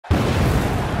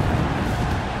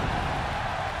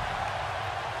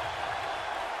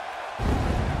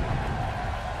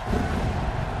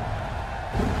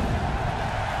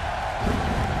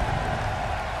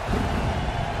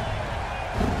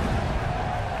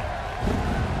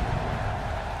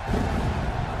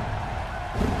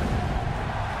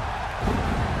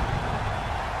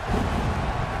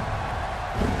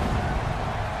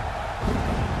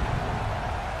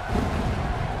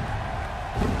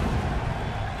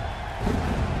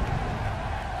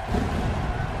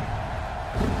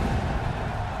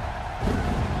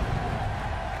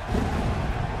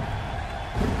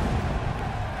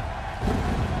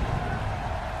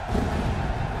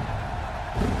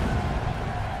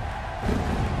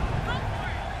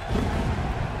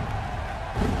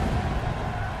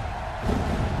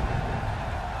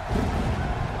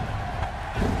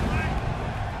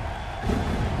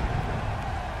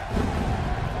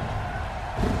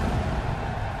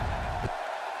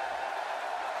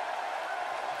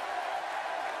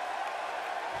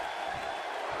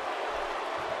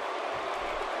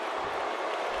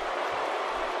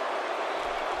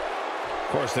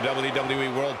Of course, the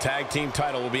WWE World Tag Team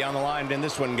title will be on the line in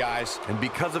this one, guys. And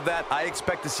because of that, I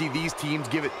expect to see these teams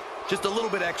give it just a little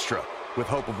bit extra, with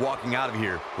hope of walking out of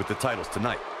here with the titles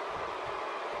tonight.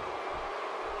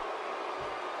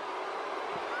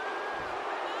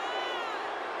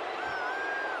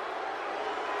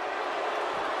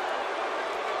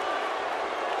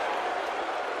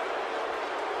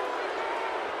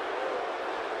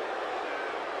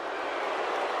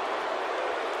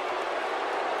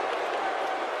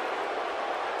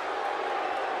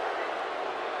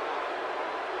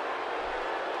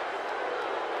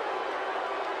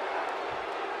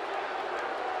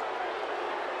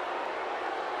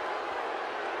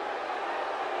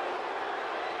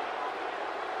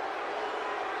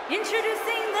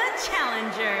 Introducing the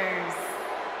challengers.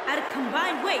 At a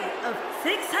combined weight of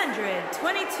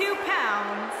 622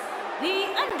 pounds,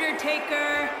 The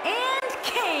Undertaker and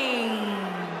Kane,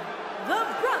 the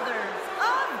Brothers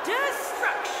of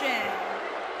Destruction.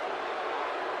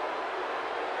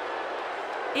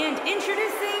 And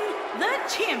introducing the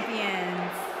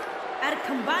champions. At a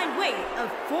combined weight of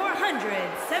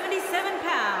 477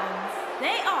 pounds,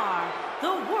 they are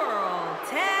the World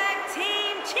Tag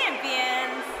Team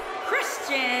Champions,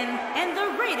 Christian and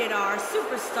the Rated R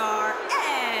Superstar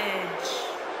Edge.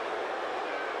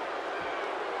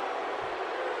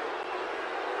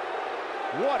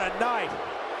 What a night!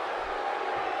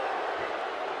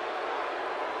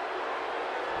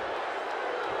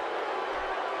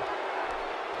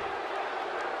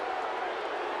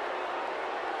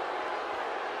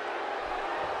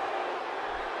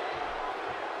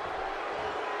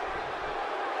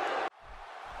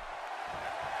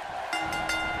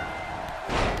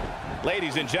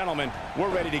 Ladies and gentlemen, we're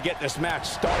ready to get this match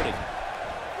started.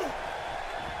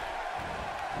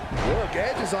 Look,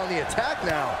 Edge is on the attack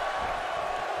now.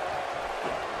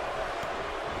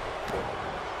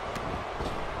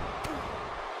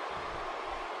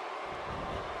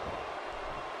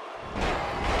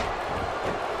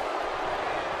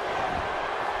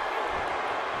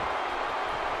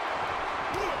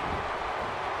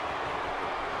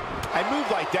 A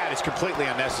move like that is completely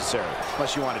unnecessary,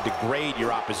 unless you want to degrade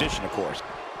your opposition, of course.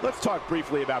 Let's talk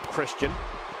briefly about Christian.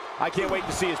 I can't wait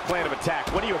to see his plan of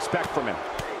attack. What do you expect from him?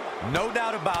 No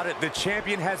doubt about it, the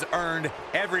champion has earned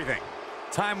everything.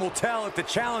 Time will tell if the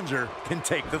challenger can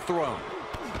take the throne.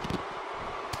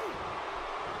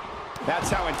 That's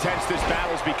how intense this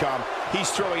battle's become. He's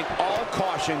throwing all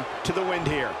caution to the wind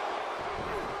here.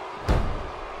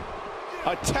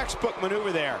 A textbook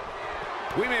maneuver there.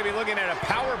 We may be looking at a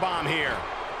power bomb here.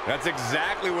 That's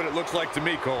exactly what it looks like to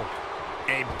me, Cole.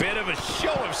 A bit of a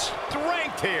show of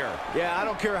strength here. Yeah, I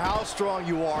don't care how strong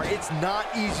you are. It's not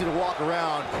easy to walk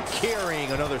around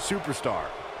carrying another superstar.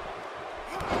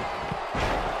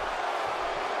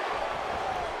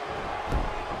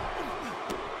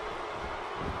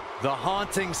 The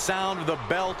haunting sound of the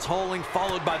bell tolling,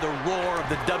 followed by the roar of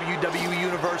the WWE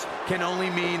Universe, can only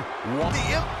mean one.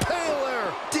 The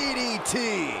Impaler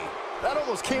DDT. That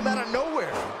almost came out of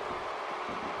nowhere.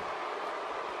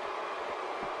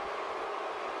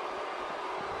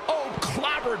 Oh,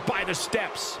 clobbered by the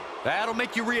steps. That'll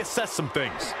make you reassess some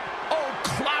things. Oh,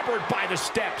 clobbered by the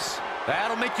steps.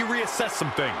 That'll make you reassess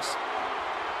some things.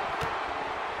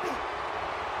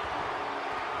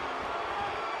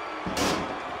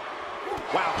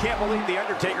 Wow, can't believe The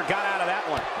Undertaker got out of that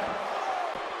one.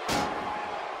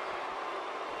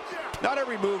 Not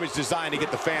every move is designed to get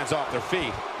the fans off their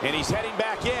feet. And he's heading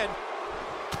back in.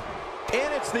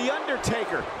 And it's The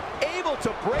Undertaker, able to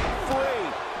break free.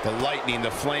 The lightning, the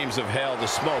flames of hell, the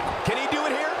smoke. Can he do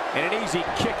it here? And an easy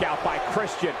kick out by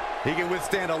Christian. He can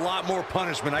withstand a lot more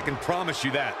punishment, I can promise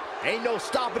you that. Ain't no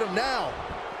stopping him now.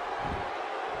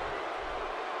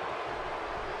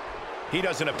 He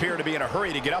doesn't appear to be in a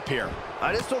hurry to get up here.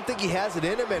 I just don't think he has it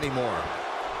in him anymore.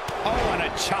 Oh, and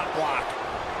a chop block.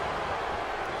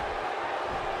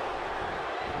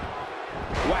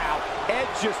 Wow,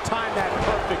 Edge just timed that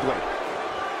perfectly.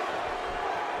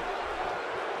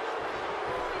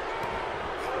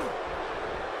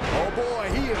 Oh boy,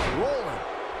 he is rolling.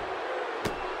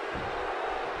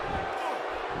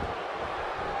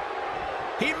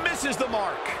 He misses the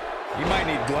mark. You might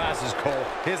need glasses, Cole.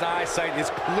 His eyesight is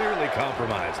clearly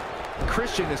compromised.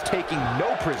 Christian is taking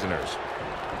no prisoners.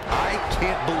 I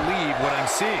can't believe what I'm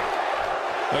seeing.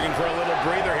 Looking for a little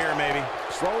breather here, maybe.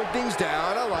 Slowing things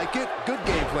down, I like it. Good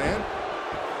game plan.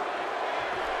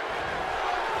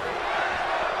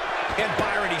 And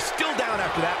Byron, he's still down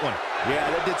after that one. Yeah,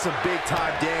 that did some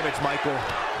big-time damage, Michael.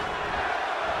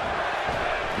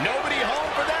 Nobody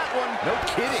home for that one. No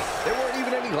kidding. There weren't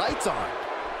even any lights on.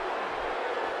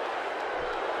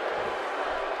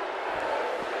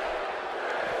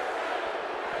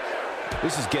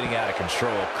 This is getting out of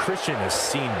control. Christian has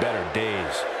seen better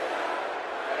days.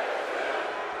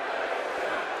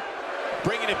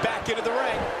 Bringing it back into the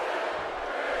ring.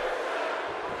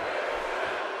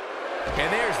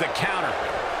 And there's the counter.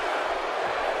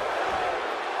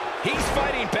 He's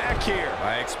fighting back here.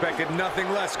 I expected nothing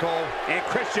less, Cole. And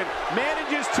Christian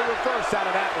manages to reverse out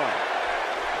of that one.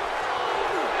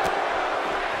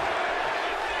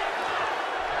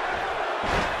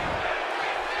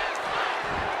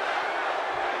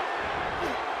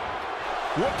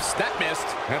 Whoops, that missed.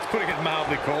 That's putting it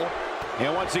mildly, Cole.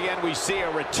 And once again, we see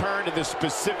a return to this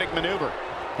specific maneuver.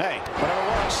 Hey, whatever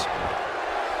works.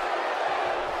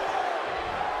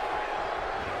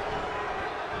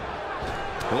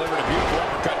 Delivered a beautiful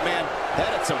uppercut, man.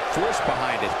 That had some force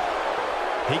behind it.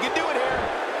 He can do it here.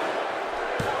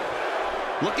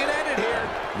 Looking at it here.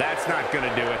 That's not going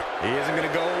to do it. He isn't going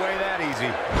to go away that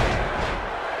easy.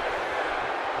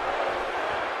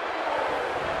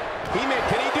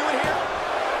 Can he do it here?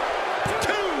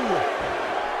 2!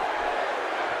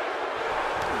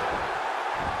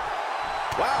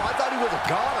 Wow, I thought he was a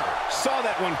goner. Saw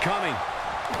that one coming.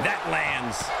 That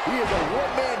lands. He is a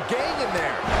one-man gang in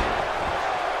there.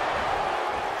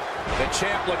 The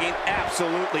champ looking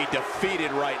absolutely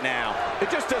defeated right now. It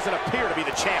just doesn't appear to be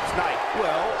the champ's night.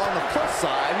 Well, on the plus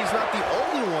side, he's not the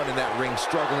only one in that ring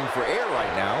struggling for air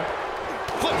right now.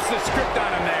 Flips the script on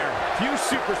him there. Few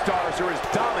superstars are as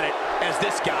dominant as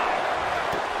this guy.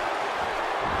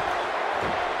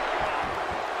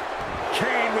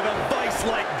 Kane with a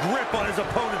vice-like grip on his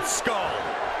opponent's skull.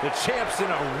 The champ's in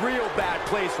a real bad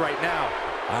place right now.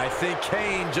 I think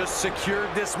Kane just secured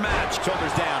this match.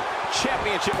 Shoulders down.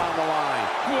 Championship on the line.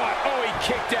 What? Oh, he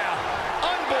kicked out.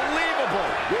 Unbelievable.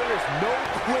 There is no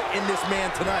quit in this man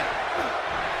tonight.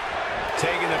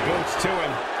 Taking the boots to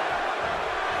him.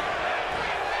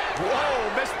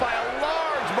 Whoa, missed by a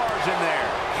large margin there.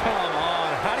 Come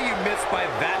on, how do you miss by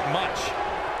that much?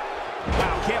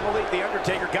 Wow, can't believe the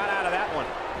Undertaker got out of that one.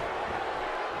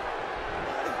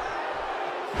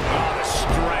 Oh, the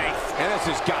strength. And this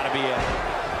has got to be it.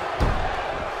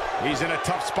 He's in a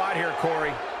tough spot here,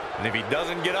 Corey. And if he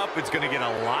doesn't get up, it's going to get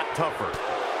a lot tougher.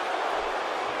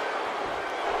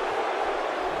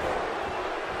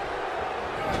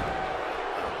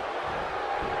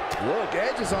 Look,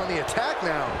 Edge is on the attack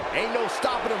now. Ain't no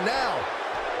stopping him now.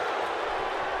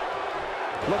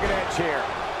 Look at Edge here.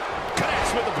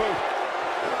 Connects with the boot.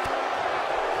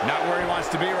 Not where he wants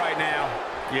to be right now.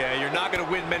 Yeah, you're not going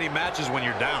to win many matches when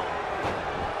you're down.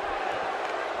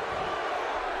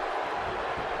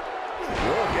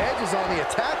 Look, Edge is on the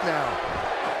attack now.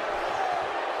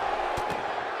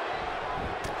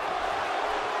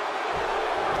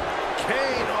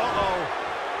 Kane, uh-oh.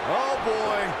 Oh,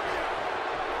 boy.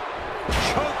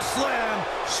 Choke slam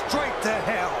straight to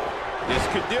hell. This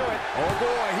could do it. Oh,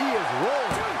 boy, he is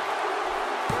rolling.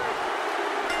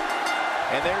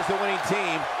 And there's the winning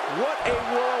team. What a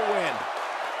whirlwind.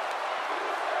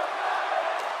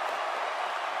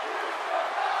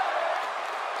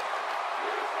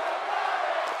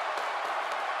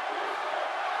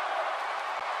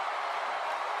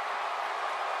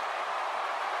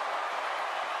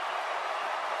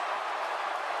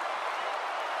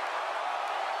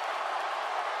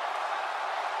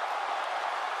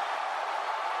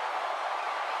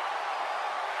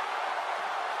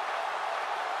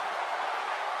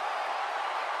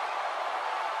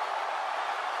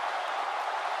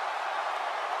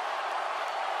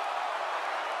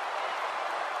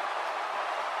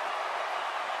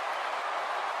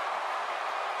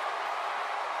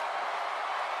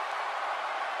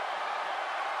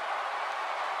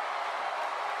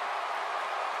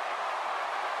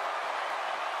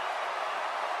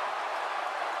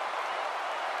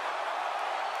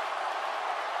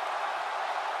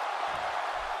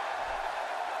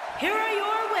 Here are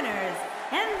your winners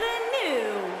and the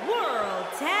new World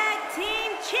Tag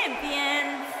Team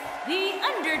Champions, The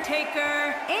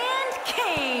Undertaker and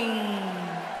Kane,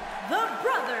 the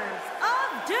Brothers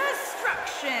of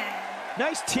Destruction.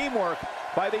 Nice teamwork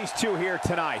by these two here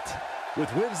tonight.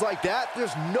 With wins like that,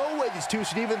 there's no way these two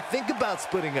should even think about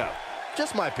splitting up.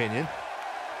 Just my opinion.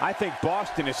 I think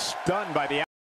Boston is stunned by the